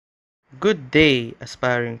Good day,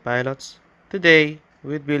 aspiring pilots. Today,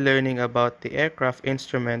 we'll be learning about the aircraft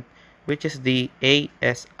instrument, which is the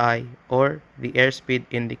ASI, or the Airspeed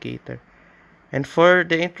Indicator. And for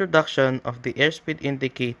the introduction of the Airspeed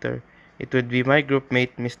Indicator, it would be my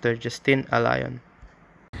groupmate Mr. Justin Alayon.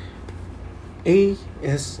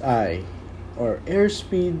 ASI, or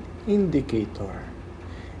Airspeed Indicator.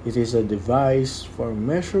 It is a device for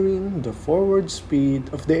measuring the forward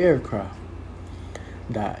speed of the aircraft.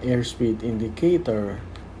 The airspeed indicator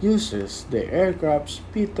uses the aircraft's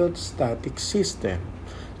pitot static system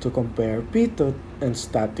to compare pitot and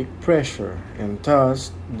static pressure and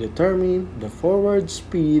thus determine the forward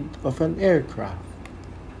speed of an aircraft.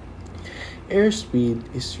 Airspeed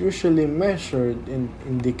is usually measured and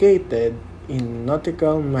indicated in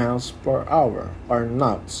nautical miles per hour or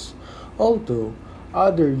knots, although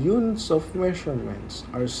other units of measurements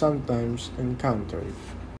are sometimes encountered.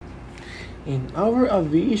 In our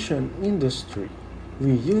aviation industry,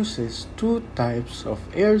 we use two types of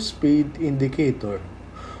airspeed indicator,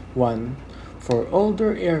 one for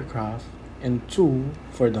older aircraft and two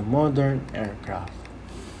for the modern aircraft.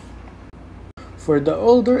 For the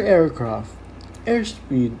older aircraft,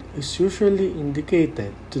 airspeed is usually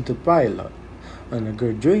indicated to the pilot on a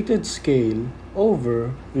graduated scale over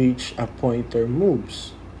which a pointer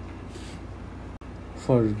moves.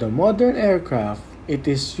 For the modern aircraft, it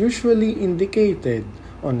is usually indicated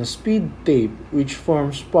on a speed tape which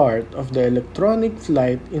forms part of the electronic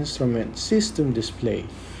flight instrument system display.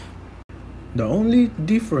 The only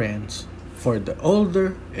difference for the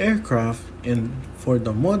older aircraft and for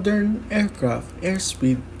the modern aircraft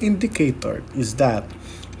airspeed indicator is that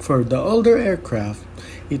for the older aircraft,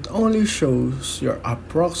 it only shows your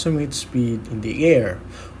approximate speed in the air,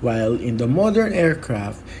 while in the modern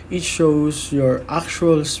aircraft, it shows your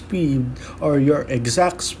actual speed or your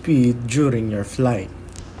exact speed during your flight.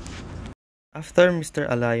 After Mr.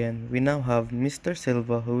 Alayon, we now have Mr.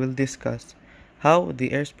 Silva who will discuss how the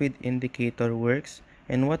airspeed indicator works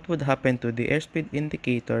and what would happen to the airspeed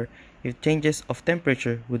indicator if changes of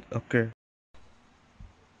temperature would occur.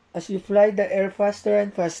 As you fly the air faster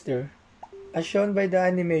and faster, as shown by the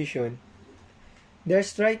animation, the air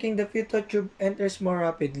striking the pitot tube enters more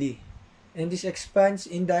rapidly, and this expands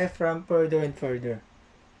in diaphragm further and further.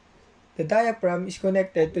 The diaphragm is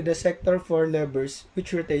connected to the sector 4 levers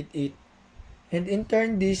which rotate it, and in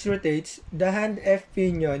turn this rotates the hand F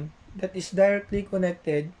pinion that is directly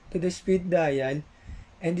connected to the speed dial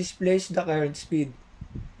and displays the current speed.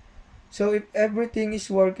 So if everything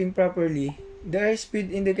is working properly, the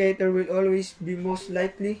airspeed indicator will always be most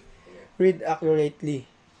likely read accurately.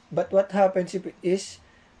 But what happens if it is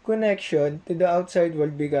connection to the outside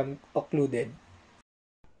world become occluded?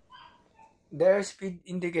 The airspeed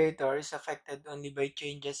indicator is affected only by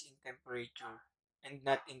changes in temperature and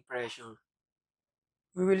not in pressure.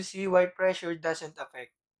 We will see why pressure doesn't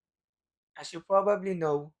affect. As you probably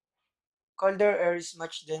know, colder air is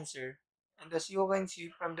much denser, and as you can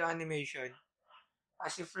see from the animation,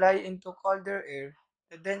 as you fly into colder air,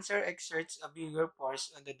 the denser exerts a bigger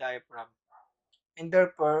force on the diaphragm, and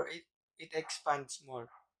therefore it expands more.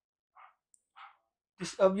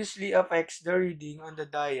 This obviously affects the reading on the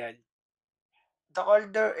dial. The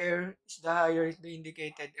colder air is the higher the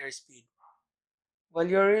indicated airspeed, while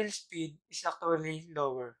your real speed is actually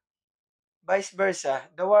lower. Vice versa,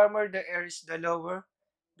 the warmer the air is, the lower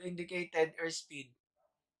the indicated airspeed,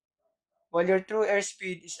 while your true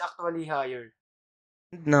airspeed is actually higher.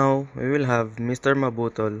 And now we will have Mr.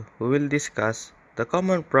 Mabutol who will discuss the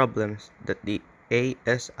common problems that the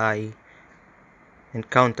ASI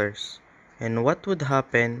encounters and what would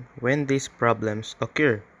happen when these problems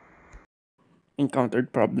occur.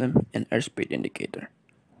 Encountered problem and airspeed indicator.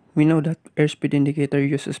 We know that airspeed indicator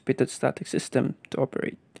uses pitot static system to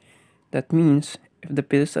operate. That means if the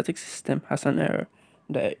pitot static system has an error,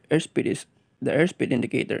 the airspeed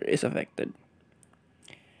indicator is affected.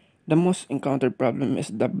 The most encountered problem is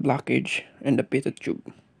the blockage in the pitot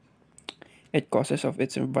tube. It causes of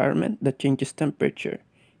its environment that changes temperature,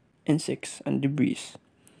 insects, and debris.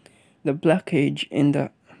 The blockage in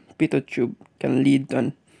the pitot tube can lead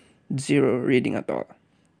to zero reading at all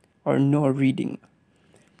or no reading.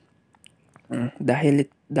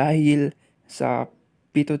 Dahil sa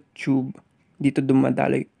pitot tube, dito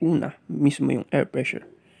dumadaloy una mismo yung air pressure.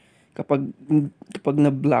 Kapag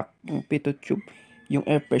na-block yung pitot tube, yung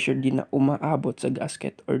air pressure di na umaabot sa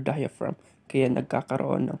gasket or diaphragm, kaya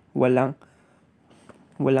nagkakaroon ng walang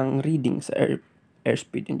reading sa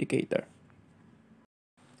airspeed indicator.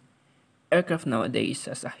 Aircraft nowadays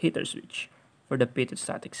has a heater switch for the pitot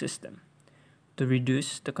static system to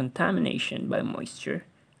reduce the contamination by moisture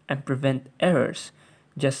and prevent errors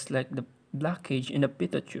just like the blockage in the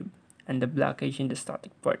pitot tube and the blockage in the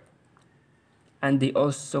static port. And they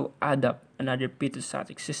also add up another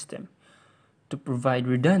pitot-static system to provide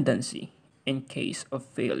redundancy in case of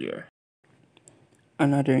failure.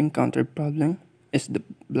 Another encountered problem is the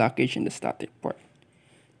blockage in the static port.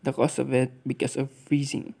 The cause of it because of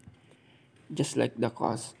freezing, just like the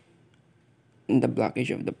cause in the blockage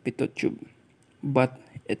of the pitot tube. But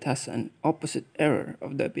it has an opposite error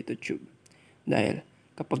of the pitot tube. Dahil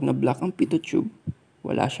kapag na-block ang pitot tube,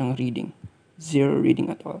 wala siyang reading. Zero reading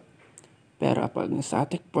at all. Pero kapag na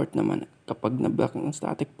static port naman, kapag na-block ang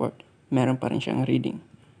static port, meron pa rin siyang reading.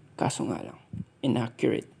 Kaso nga lang,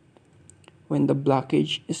 inaccurate. When the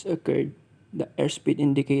blockage is occurred, the airspeed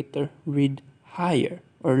indicator read higher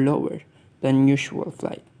or lower than usual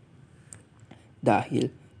flight. Dahil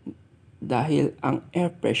ang air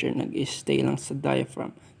pressure nag-stay lang sa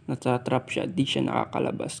diaphragm, natatrap siya, di siya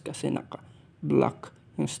nakakalabas kasi naka-block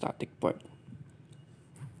yung static port.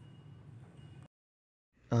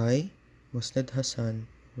 I, Musnad Hassan,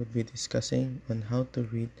 would be discussing on how to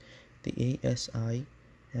read the ASI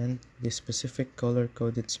and the specific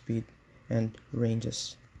color-coded speed and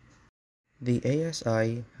ranges. The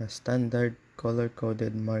ASI has standard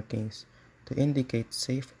color-coded markings to indicate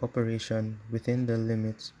safe operation within the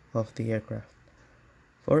limits of the aircraft.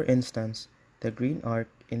 For instance, the green arc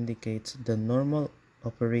indicates the normal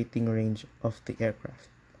operating range of the aircraft.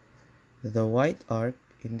 The white arc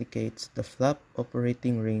indicates the flap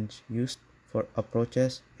operating range used for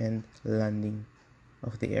approaches and landing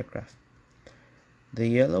of the aircraft. The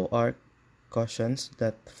yellow arc cautions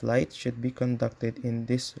that flight should be conducted in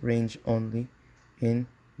this range only in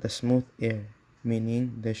the smooth air,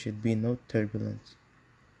 meaning there should be no turbulence.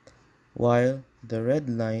 While the red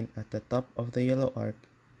line at the top of the yellow arc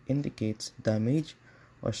indicates damage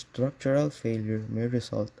or structural failure may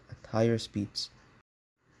result at higher speeds.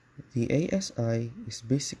 The ASI is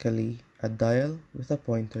basically a dial with a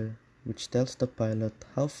pointer which tells the pilot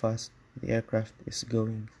how fast the aircraft is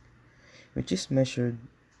going, which is measured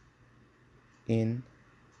in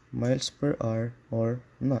miles per hour or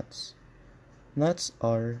knots. Knots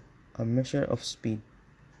are a measure of speed.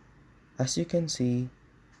 As you can see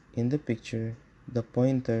in the picture, the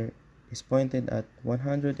pointer is pointed at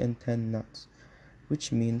 110 knots,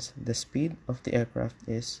 which means the speed of the aircraft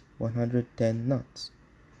is 110 knots.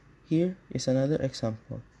 Here is another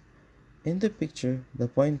example. In the picture, the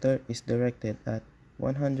pointer is directed at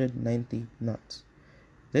 190 knots.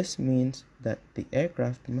 This means that the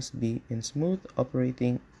aircraft must be in smooth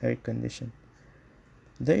operating air condition.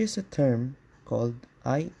 There is a term called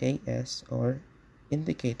IAS or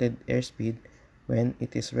indicated airspeed when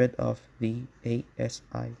it is read off the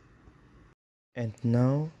ASI. And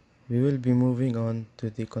now we will be moving on to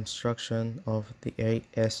the construction of the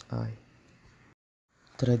ASI.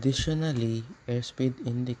 Traditionally, airspeed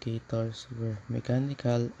indicators were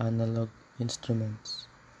mechanical analog instruments.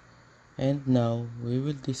 And now we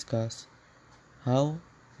will discuss how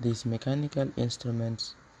these mechanical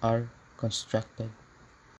instruments are constructed.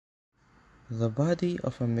 The body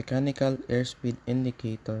of a mechanical airspeed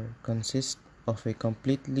indicator consists of a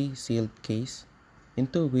completely sealed case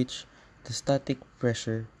into which the static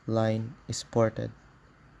pressure line is ported.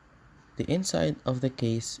 The inside of the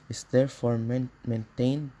case is therefore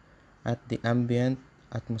maintained at the ambient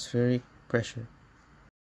atmospheric pressure.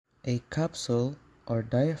 A capsule or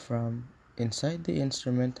diaphragm inside the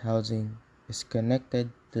instrument housing is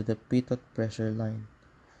connected to the pitot pressure line.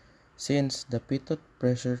 Since the pitot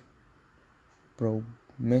pressure probe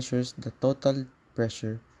measures the total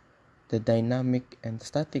pressure, the dynamic and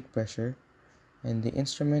static pressure, and the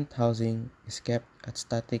instrument housing is kept at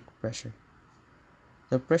static pressure.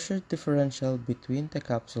 The pressure differential between the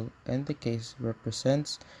capsule and the case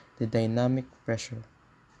represents the dynamic pressure.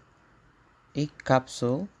 A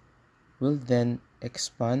capsule will then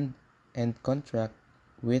expand and contract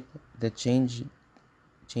with the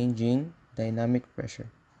changing dynamic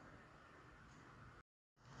pressure.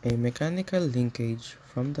 A mechanical linkage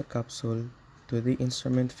from the capsule to the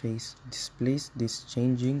instrument face displays this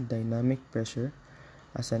changing dynamic pressure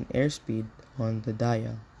as an airspeed on the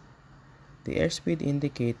dial. The airspeed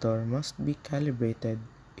indicator must be calibrated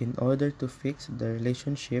in order to fix the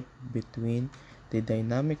relationship between the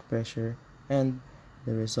dynamic pressure and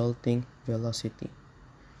the resulting velocity.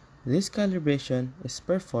 This calibration is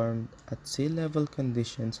performed at sea level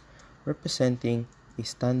conditions representing a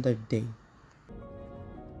standard day.